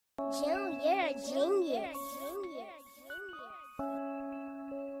You're a genius.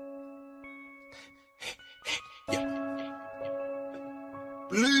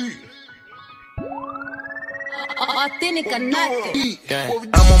 Authentic or nothing. I'm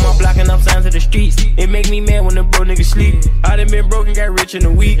on my block and I'm signed to the streets. It make me mad when the bro niggas sleep. I done been broken, got rich in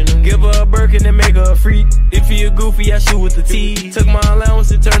a week. Give her a Birkin and make her a freak. If he a goofy, I shoot with the T. Took my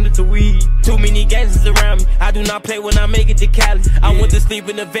allowance and turned it to weed. Too many gangsters around me. I do not play when I make it to Cali. I went to sleep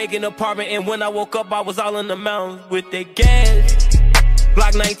in a vacant apartment, and when I woke up, I was all in the mountains with the gas.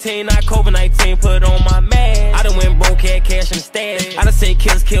 Block 19, not COVID-19, put on my mask. I done went broke, had cash in the stash. I done say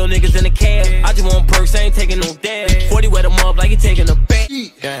kills, kill niggas in the cab. I just want perks, I ain't taking no dash. 40 wet them up like he taking a bath.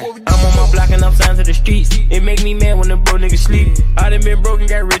 I'm on my block and I'm signed to the streets. It make me mad when the bro niggas sleep. I done been broken,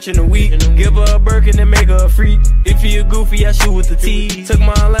 got rich in a week. Give her a Birkin and make her a freak. If he a goofy, I shoot with the T. Took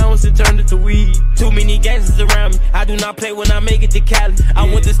my allowance and turned it to weed. Too many gangsters around me. I do not play when I make it to Cali. I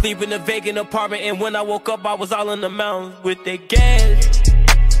went to sleep in a vacant apartment, and when I woke up, I was all in the mountains with the gas.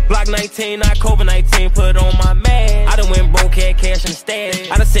 Block 19, not COVID-19, put on my mask. I done went broke, had cash in the stash.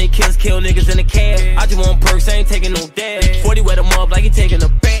 I done say kills, kill niggas in the cab. I just want perks, I ain't taking no dash. 40 wet them up like he taking a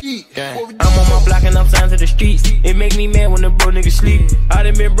bath. I'm on my block and I'm signed to the streets. It make me mad when the bro niggas sleep. I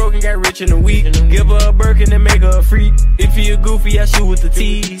done been broken, got rich in a week. Give her a Birkin and make her a freak. If he a goofy, I shoot with the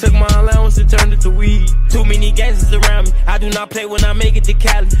T. Took my allowance and turned it to weed. Too many gangsters around me. I do not play when I make it to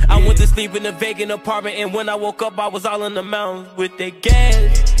Cali. I went to sleep in a vacant apartment, and when I woke up, I was all in the mountains with the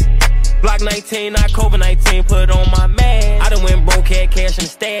gas. Block 19, not COVID-19, put on my mask. I done went broke, had cash in the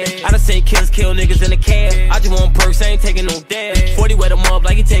stash. I done say kills, kill niggas in the cab. I just want perks, I ain't taking no dash. 40 wet them up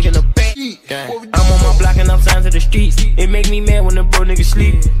like he taking a bath. I'm on my block and I'm signed to the streets. It make me mad when the bro niggas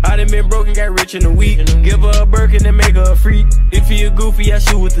sleep. I done been broken, got rich in a week. Give her a Birkin and make her a freak. If he a goofy, I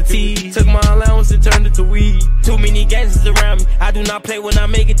shoot with the T. Took my allowance and turned it to weed. Too many gangsters around me. I do not play when I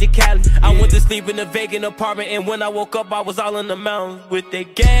make it to Cali. I went to sleep in a vacant apartment, and when I woke up, I was all in the mountains with the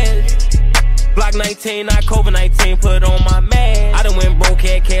gas. Block 19, not COVID-19, put on my mask. I done went broke,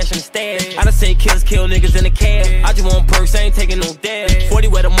 had cash in the stash. I done say kills, kill niggas in the cab. I just want perks, I ain't taking no dash. 40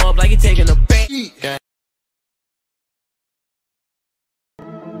 wet them up like he taking a bath.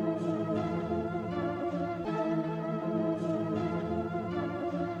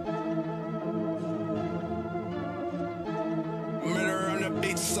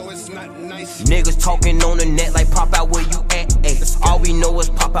 So it's not nice. Niggas talking on the net like pop out where you at, ayy. All we know is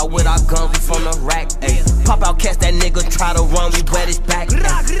pop out with our guns, we from the rack, ayy. Pop out, catch that nigga, try to run, we wet his back,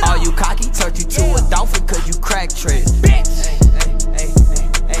 ayy. Are you cocky? Turn you to a dolphin cause you crack tricks, bitch.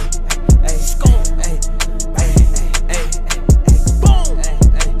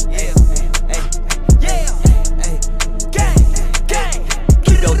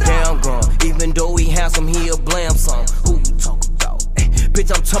 Keep your damn gun, even though he handsome, he'll blam some. Who you talking about?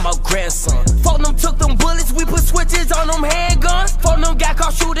 Bitch, I'm talking about grandson. Fuck them, took them bullets, we put switches on them handguns. Fuck them, got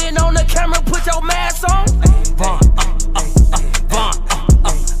caught shooting on the camera, put your mask on.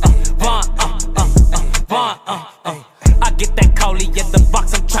 I get that collie at the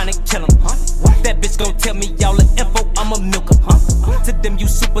box, I'm tryna kill him. That bitch gon' tell me all the info, I'm a milker. To them you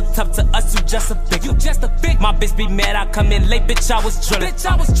super tough, to us you just a big. You just a big. My bitch be mad, I come in late, bitch I was drillin'.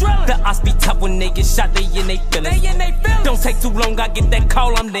 The odds be tough when they get shot, they in they feelings. Don't take too long, I get that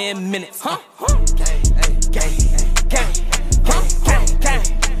call, I'm there in minutes. I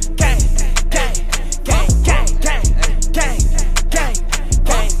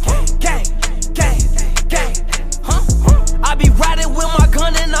be riding with my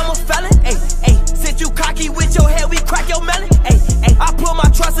gun and I'm a felon. Since you cocky with your head, we crack your melon. I put my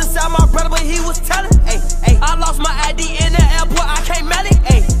trust inside my brother, but he was telling. I lost my ID in the airport, I can't mail it.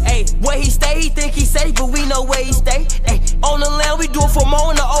 Where he stay, he think he safe, but we know where he stay. On the land, we do it for more,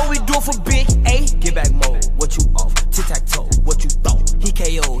 and the O, we do it for big. Get back mode, what you off? Tic-tac-toe, what you thought? He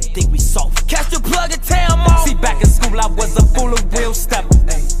KO, think we soft. Catch the plug and tear him off. See, back in school, I was a fool, a real stepper.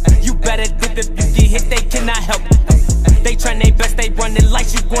 You better dip if you get hit, they cannot help it. They trying their best, they running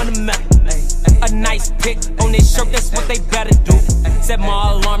like you going to melt. A nice pic on their shirt, that's what they better do. Said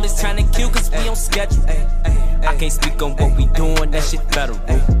my alarm is trying to kill cause we on schedule. I can't speak on what we doing, that shit federal.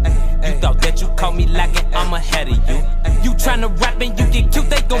 You thought that you caught me lacking, I'm ahead of you. You tryna rap and you get cute,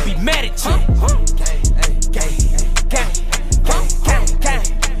 they gon' be mad at you.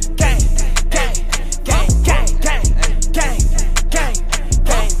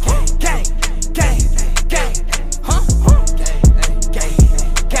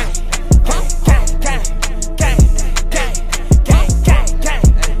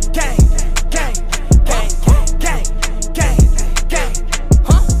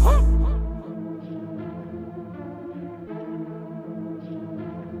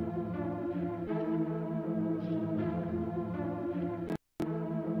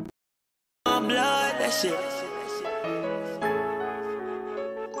 that shit.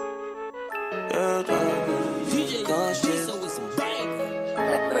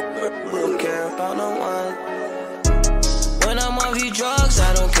 Don't care about no one. When I'm on these drugs,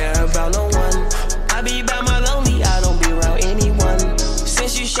 I don't care about no one. I be by my lonely, I don't be around anyone.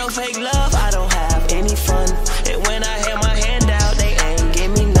 Since you show fake love, I don't have any fun. And when I had my hand out, they ain't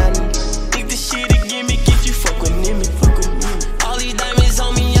give me nothing. Think the shit to give me, get you fuck with me. All these diamonds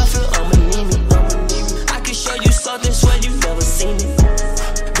on me, I feel I'ma need me. I can show you something, swear you never seen it.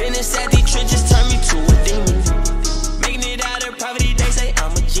 Been inside these trenches, turn me to a demon. Making it out of poverty, they say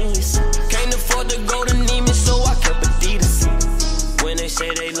I'm a genius. Can't afford to go to Neiman, so I kept Adidas. When they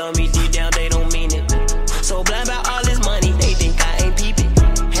say they love me, deep down they don't mean it. So blind about all this money, they think I ain't peeping.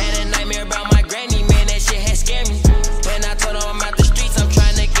 Had a nightmare about my granny, man, that shit had scared me. When I told her I'm out the streets, I'm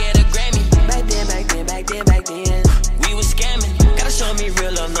trying to get a Grammy. Back then, we was scamming. Gotta show me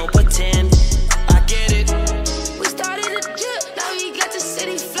real love, no pretend. I get it. We started a drip, now we got the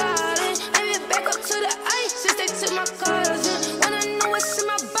city flooding. I been back up to the ice since they took my cousin. Wanna know what's in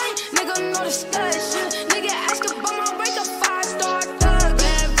my bank, nigga know the stud shit. Nigga ask about my rank, a 5-star thug.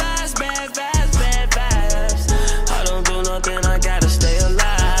 Bad vibes, bad vibes. I don't do nothing, I gotta stay alive.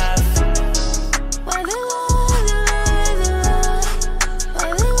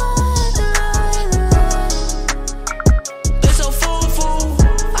 They're so fool.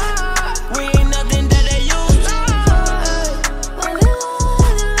 We ain't nothing that they used to.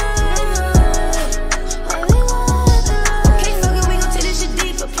 Okay, fuck it, we gon' take this shit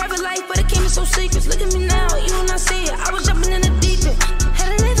deeper. Private life, but it came in so secrets. Look at me now, you do not see it. I was jumping in the deep end.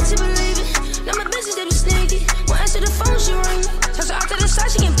 Had to live it to believe it. Now my bitches, they be sneaky. When I answer the phone, she ring me. Toss her out to the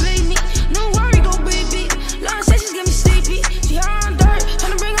side, she can play me. No worry, go baby. Lauren says she's get me sleepy. She hard on dirt,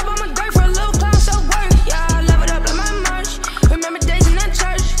 tryna bring up all my dirt for a little clown, so work. Yeah, I love it up like my merch. Remember days in that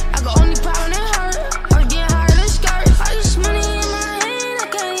church, I got only power and hurt. I was getting higher than skirt. I just money in my hand, I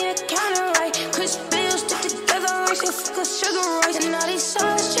can't even count it right. Chris bills stick together like some fucking sugar rice. And all these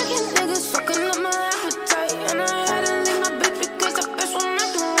sauce chicken niggas fucking up my appetite. And I had to leave my bitch because the best one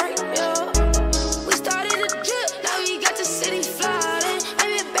acting right, yeah. We started a drip, now we got the city flooding. I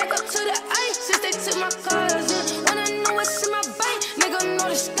been back up to the ice since they took my cousin. Wanna know what's in my bank, nigga know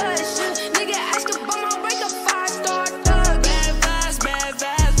the stud shit. Nigga ask about my rank, a 5-star thug. Bad vibes.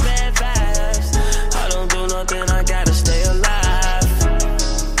 I don't do nothing, I gotta stay alive.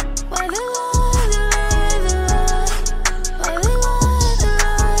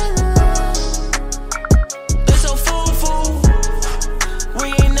 They're so fool. We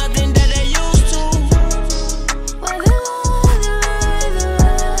ain't nothing that they used to.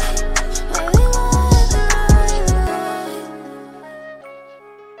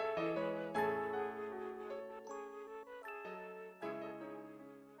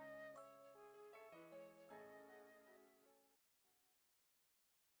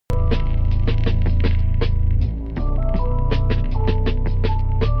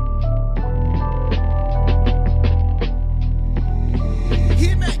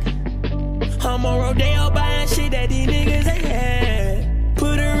 I'm on Rodeo buying shit that these niggas ain't had.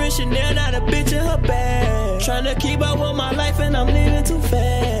 Put her in Chanel, not a bitch in her bag. Tryna keep up with my life and I'm living too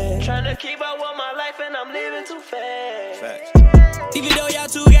fast. Even though y'all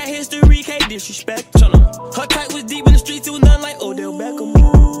two got history, can't disrespect. Her type was deep in the streets, it was nothing like Odell Beckham.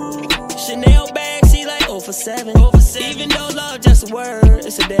 Chanel bag, she like 0 for 7. Even though love just a word,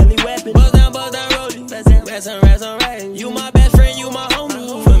 it's a deadly weapon. Buzz down, rolling. Rats on rats. You my best friend, you my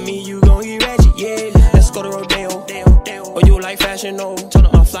homie. For me, you gon' get ratchet, yeah. Let's go to Rodeo. Or you like fashion, no.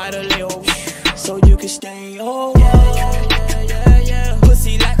 My fly to Leo. So you can stay, oh. Yeah.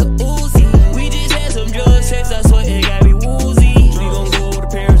 Pussy like a Uzi. We just had some drug sex, I swear it got me woozy. We gon' go over the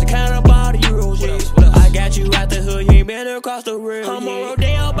Paris and count up all the euros, yeah. I got you out the hood, you ain't been across the road. I'm on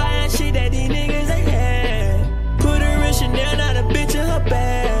Rodeo buying shit that these niggas ain't had. Put her in Chanel, not a bitch in her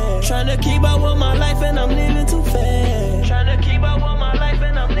bag. Tryna keep up with my life and I'm living too fast.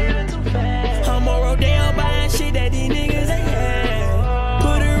 I'm on Rodeo buying shit that these niggas ain't had.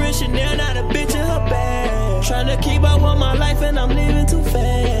 Put her in Chanel, not a bitch in her bag. Tryna keep up with my life and I'm living too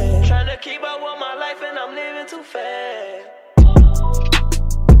fast. Tryna keep up with my life and I'm living too fast.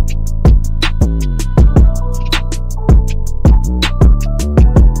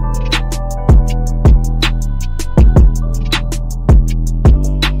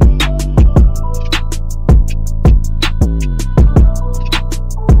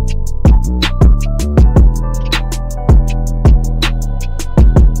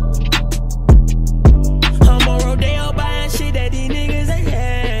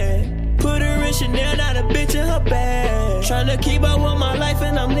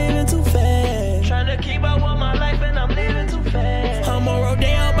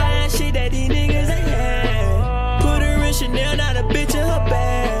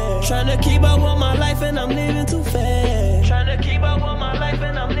 Tryna keep up with my life and I'm living too fast. Tryna keep up with my life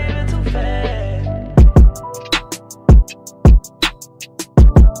and I'm living too fast.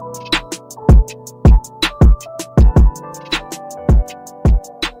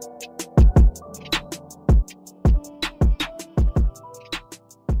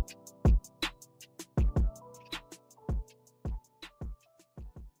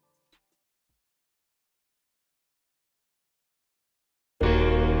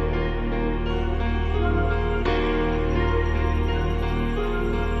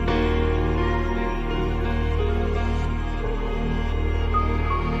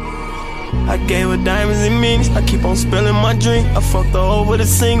 I gave her diamonds and minks, I keep on spilling my drink. I fucked her over the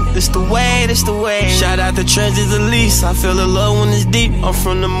sink, this the way, this the way. Shout out the trenches at least, I feel the love when it's deep. I'm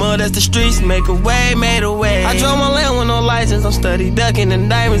from the mud, that's the streets, make a way, made a way. I drove my land with no license, I'm steady ducking in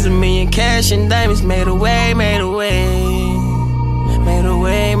diamonds. $1 million cash and diamonds, made a way, made a way. Made a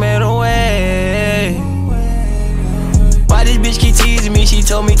way, made a way. Why this bitch keep teasing me? She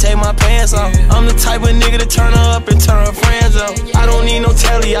told me take my pants off. I'm the type of nigga to turn her up and turn her friends off. I don't need no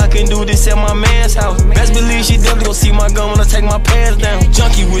telly, I can do this at my man's house. Best believe she definitely gon' see my gun when I take my pants down.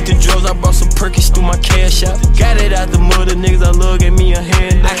 Junkie with the drugs, I brought some Perkins through my cash out. Got it out the mud, the niggas I love gave me a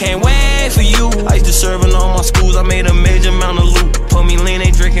hand. I can't wait for you. I used to serve in all my schools, I made a major amount of loot. Put me lean,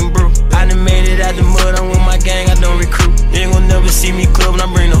 ain't drinking brew. I done made it out the mud, I'm with my gang, I don't recruit. You ain't gon' never see me club when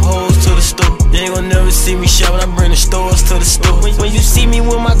I bring the hoes to the store. You ain't gon' never see me shop when I bring the stores to the store. When you see me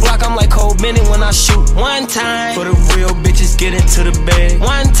with my Glock, I'm like Cole Bennett when I shoot. One time for the real bitches, get into the bag.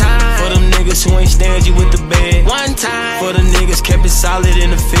 One time for them niggas who ain't stingy with the bag. One time for the niggas kept it solid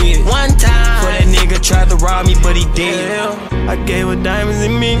in the field. One time for that nigga tried to rob me, but he did. I gave her diamonds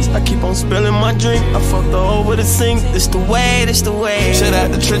and minks, I keep on spilling my drink. I fucked her over the sink, this the way, this the way. Shout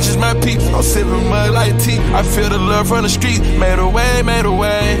out the trenches, my peeps, I'm sipping mud like tea. I feel the love from the street, made a way, made a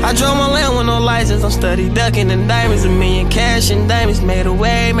way. I drove my land with no license, I'm steady ducking in diamonds. $1 million cash and diamonds, made a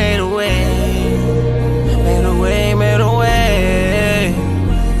way, made a way. Made a way, made a way.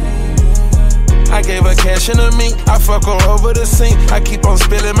 I gave her cash and a mink, I fuck her over the sink. I keep on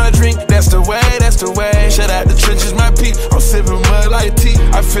spilling my drink, that's the way, that's the way. Shout out the trenches, my peeps, I'm sipping mud like tea.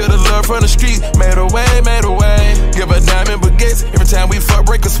 I feel the love from the street, made a way, made a way. Give her diamond baguettes, every time we fuck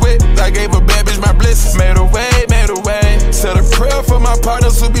break a sweat. I gave her bad bitch my bliss, made a way, made a way. Said a prayer for my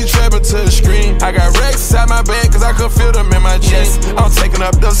partners who be trapping to the screen. I got racks inside my bag cause I can feel them in my jeans. I'm taking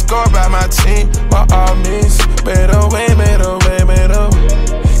up the score by my team, by all means. Made a way, made a way, made a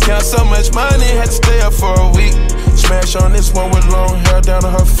way. Count so much money, had to stay up for a week. Smash on this one with long hair down to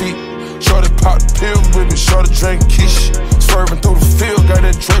her feet. Shorty pop the pill with me, shorty drank quiche. Swerving through the field, got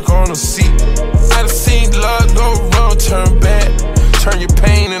that drink on the seat. I done seen love go wrong, turn bad. Turn your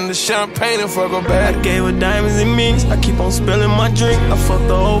pain into champagne and fuck her back. I gave her diamonds and minks, I keep on spilling my drink. I fucked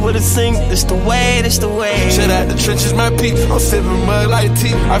her over the sink, this the way, this the way. Shout out the trenches, my peeps, I'm sipping mud like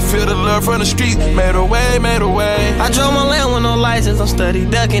tea. I feel the love from the street, made a way, made a way. I drove my land with no license, I'm steady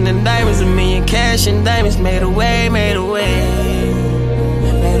ducking in diamonds. $1 million cash and diamonds, made a way, made a way.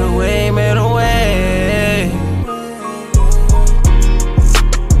 Made a way, made a way.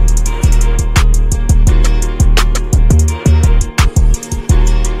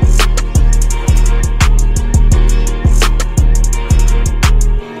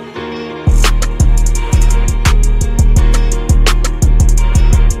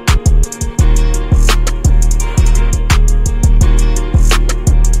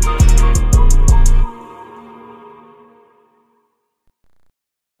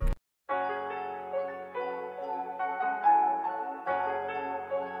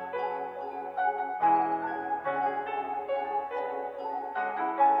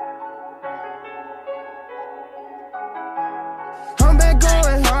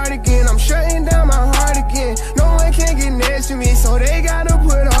 Me, so they gotta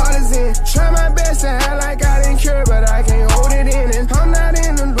put orders in. Try my best to act like I didn't care, but I can't hold it in. And I'm not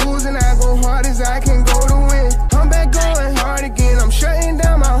into losing, I go hard as I can go to win. I'm back going hard again, I'm shutting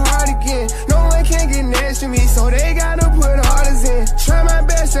down my heart again. No one can get next to me, so they gotta put orders in. Try my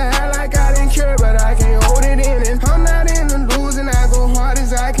best to act like I didn't care, but I can't hold it in. And I'm not into losing, I go hard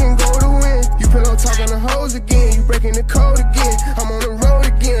as I can go to win. You pillow talking to hoes again, you breaking the code again. I'm on the road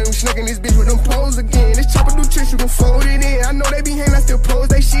again, we snucking this bitch with them poles again. This chopper do tricks, you can fold it in. I know they be hating, I still pose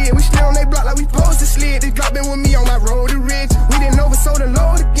they shit. We still on they block like we supposed to slid. They dropping with me on my Roddy Ricch. We didn't oversold the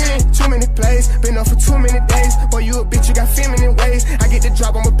load again. Too many plays, been up for too many days. Boy, you a bitch, you got feminine ways. I get the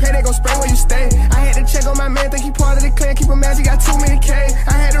drop, I'ma pay, they gon' spray where you stay. I had to check on my man, think he part of the clan. Keep him mad, he got too many K.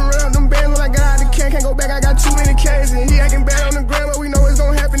 I had to run up them bands when I got out the can. Can't go back, I got too many Ks. And he acting bad on the ground, but we know it's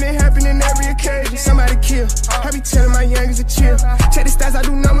gon' happen. It happen in every occasion. Somebody kill, I be telling my youngest to chill. Check the stats, I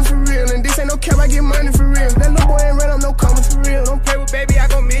do numbers for real. I get money for real. That little boy ain't run up no commas for real. Don't play with baby, I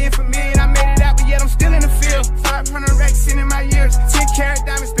go million for million. I made it out, but yet I'm still in the field. 500 racks in my ears, 10 carat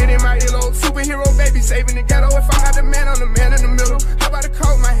diamonds spit in my earlobe. Superhero baby saving the ghetto. If I'm not the man, I'm the man in the middle. How about a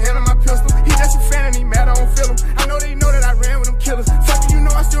call with my hand on my pistol? He just a fan and he mad, I don't feel him. I know they know that I ran with them killers. Fuck you know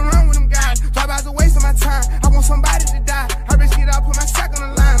I still run with them guys. Drive-bys a waste of my time. I want somebody to die. I risk it all, put my sack on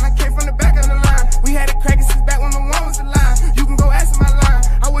the line. I came from the back of the line. We had it cracking since back when the one was alive. You can go ask my line.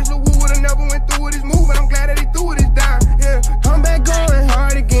 I wish the Woo would've never went through with his move, but I'm glad that he threw with his dime. Yeah, I'm back going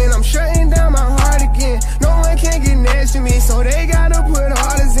hard again. I'm shutting down my heart again. No one can get next to me, so they gotta put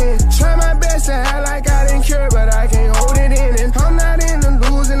orders in. Try my best to act like I didn't care, but I can't hold it in. And I'm not in the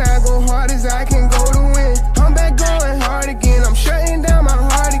losing, I go hard as I can go to win. I'm back going hard again. I'm shutting down my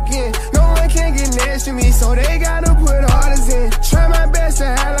heart again. No one can get next to me, so they gotta put orders in. Try my best to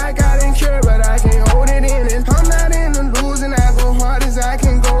act like I didn't care, but I can't hold it in. And I'm not in the losing, I go hard as I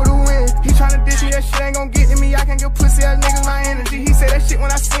can go to win. He tryna diss me, that shit ain't gon' get to me. I can give pussy ass niggas my energy. He say that shit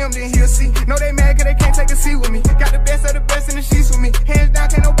when I see him, then he'll see. No, they mad cause they can't take a seat with me. Got the best of the best in the sheets with me. Hands down,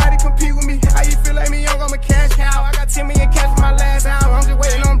 can't nobody compete with me. How you feel like me young, I'm a cash cow. I got 10 million cash for my last hour. I'm just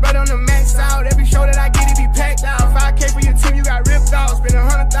waiting on brother on the max out. Every show that I get, it be packed out. 5K for your team, you got ripped off. Spend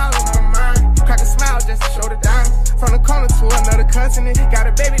 100,000 on mine. Crack a smile just to show the dime. From the corner to another continent. Got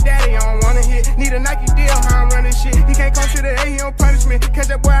a baby daddy, I don't wanna hit. Need a Nike deal, how I'm running shit. He can't come to the A, he don't punish me. Catch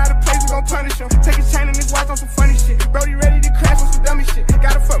that boy out of place, we gon' punish him. Take his chain and his watch on some funny shit. Brody ready to crash on some dummy shit.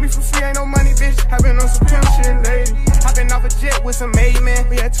 Gotta fuck me for free, ain't no money, bitch. I been on some pimp shit, lady. I been off a jet with some made man.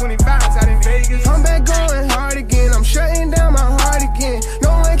 We had 25 out in Vegas. I'm back going hard again. I'm shutting down my heart again.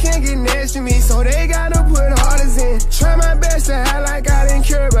 No one can get next to me, so they gotta put orders in. Try my best to act like I didn't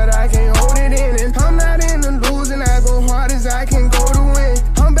care, but I can't hold it in. And I'm not in the losing, I go hard as I can go to win.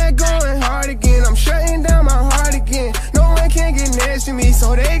 I'm back going hard again. I'm shutting down my heart again. No one can get next to me,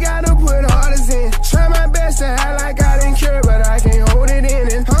 so they gotta put orders in. Try my best to act like I didn't care, but I can't hold it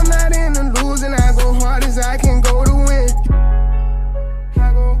in. And I'm not in the losing, I go hard as I can go to win.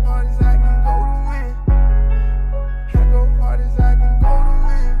 I go hard as I can go to win. I go hard as I can go to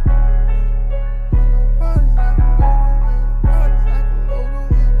win. Hard as I can go to win. Hard as I can go to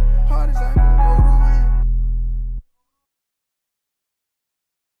win. Hard as I can go to win.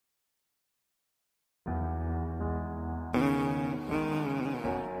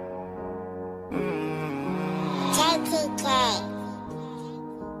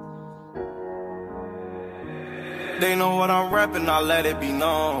 They know what I'm rapping, I let it be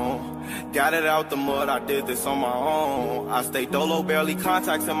known. Got it out the mud, I did this on my own. I stay dolo, barely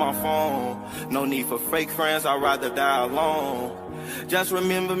contacts in my phone. No need for fake friends, I'd rather die alone. Just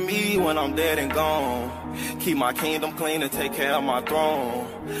remember me when I'm dead and gone. Keep my kingdom clean and take care of my throne.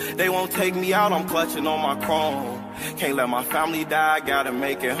 They won't take me out, I'm clutching on my chrome. Can't let my family die, gotta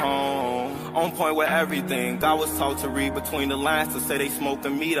make it home. On point with everything, I was taught to read between the lines. To say they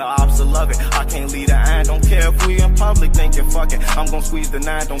smoking me, the ops will love it. I can't leave the iron, don't care if we in public thinking fuck it. I'm gon' squeeze the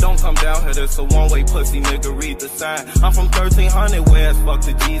 9, don't come down here, this a one-way pussy nigga, read the sign. I'm from 1300, where it's fuck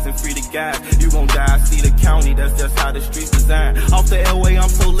the G's and free the gas. You gon' die, see the county, that's just how the streets design. Off the airway, I'm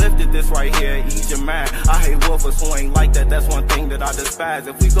so lifted, this right here, ease your mind. I hate woofers who ain't like that, that's one thing that I despise.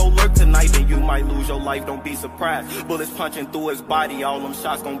 If we go lurk tonight, then you might lose your life, don't be surprised. Bullets punching through his body, all them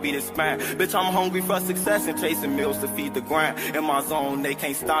shots gon' beat his spine. Bitch, I'm hungry for success and chasing meals to feed the grind. In my zone, they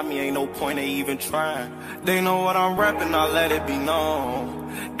can't stop me, ain't no point in even trying. They know what I'm rapping, I let it be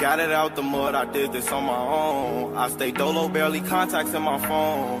known. Got it out the mud, I did this on my own. I stay dolo, barely contacts in my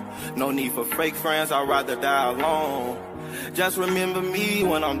phone. No need for fake friends, I'd rather die alone. Just remember me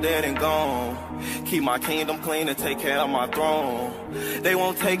when I'm dead and gone. Keep my kingdom clean and take care of my throne. They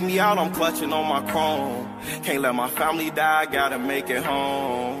won't take me out, I'm clutching on my chrome. Can't let my family die, gotta make it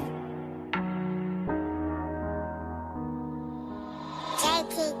home.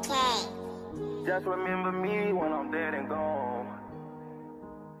 Just remember me when I'm dead and gone.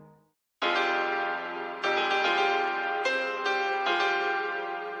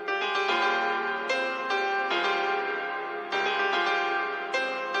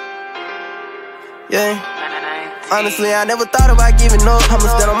 Yeah. Honestly, I never thought about giving up. I'ma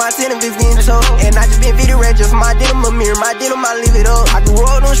stand on my 10 if it's getting choked. And I just been video red just for my denim, a mirror, my denim, I leave it up. I can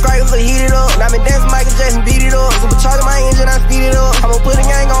roll them strikers, so heat it up. And I been dancing Michael Jackson, beat it up. Supercharging my engine, I speed it up. I'ma put a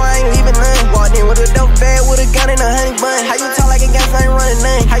gang on, I ain't leaving none. Walked in with a dope bag, with a gun and a honey bun. How you talk like a gangster, ain't running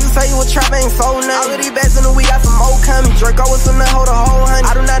none? How you say you a trap, ain't sold none? All of these bats in the week, got some more coming. Draco with some nut, hold a whole honey.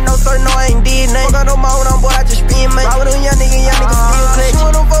 I do not know, sir, no, I ain't did nothing. Fuck on no more, on boy, I just spin money. Ride with them young niggas still clutch. You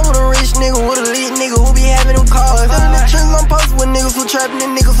wanna fuck with a rich nigga, with a lit nigga who be having them cars. Feeling the trends, I'm posted with niggas who trapping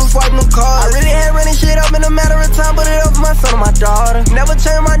and niggas who swiping them cars. I really had running shit up in a matter of time, but it up for my son on my daughter. Never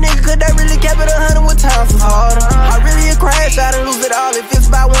change my nigga, cause they really kept it 100 with times was harder. I really a crash, I done lose it all if it's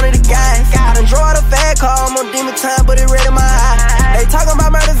about one of the guys. I done draw the fat car, I'm on demon time, but it red in my eye. They talking about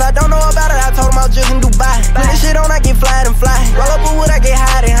murders, I don't know about it, I told them I was just in Dubai. Put this shit on, I get fly and fly. Roll up a wood, I get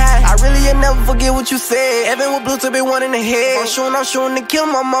high and high. I really ain't never forget what you said. Evan with blue to be one in the head. I'm shooting to kill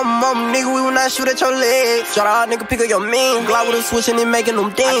my mama, nigga, we will not shoot at your legs. Shot a hard nigga, pick up your man. Glock with a switch and it making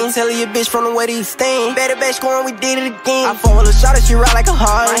them dance. Tell your bitch from the way these stain. Better back scoring, we did it again. I fall with a shot and she ride like a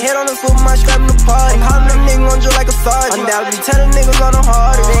heart. My head on the swoop, my strap in the party. Calling them niggas on drill like a sergeant. Undoubtedly telling niggas on the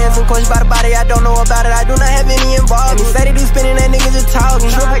hard. They answering questions by the body, I don't know about it. I do not have any involvement. And he say they do spinning, that nigga just talking.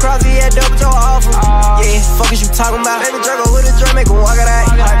 Triple cross, he had double your offer. Yeah, fuck is you talking about? Baby Draco with a drum, make him walk it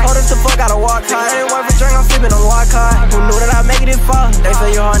out. I cold as the fuck, gotta walk hard. I ain't worth a drink, I'm sleeping on walk hard. Who knew that I make it far? They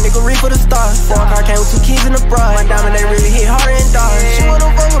say your hard nigga reach for the stars. Four car came with 2 keys in the brush. My diamond, they really hit harder and dark. She wanna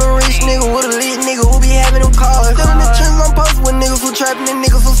fuck with a rich nigga, with a lit nigga who be having them cars. Still in the trends, I'm posted with niggas who trapping and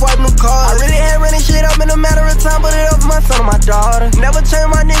niggas who swiping them cars. I really had running shit up in a matter of time, but it up for my son and my daughter. Never change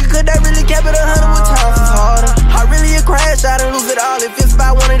my nigga, cause they really kept it 100 with times was harder. I really a crash, I done lose it all if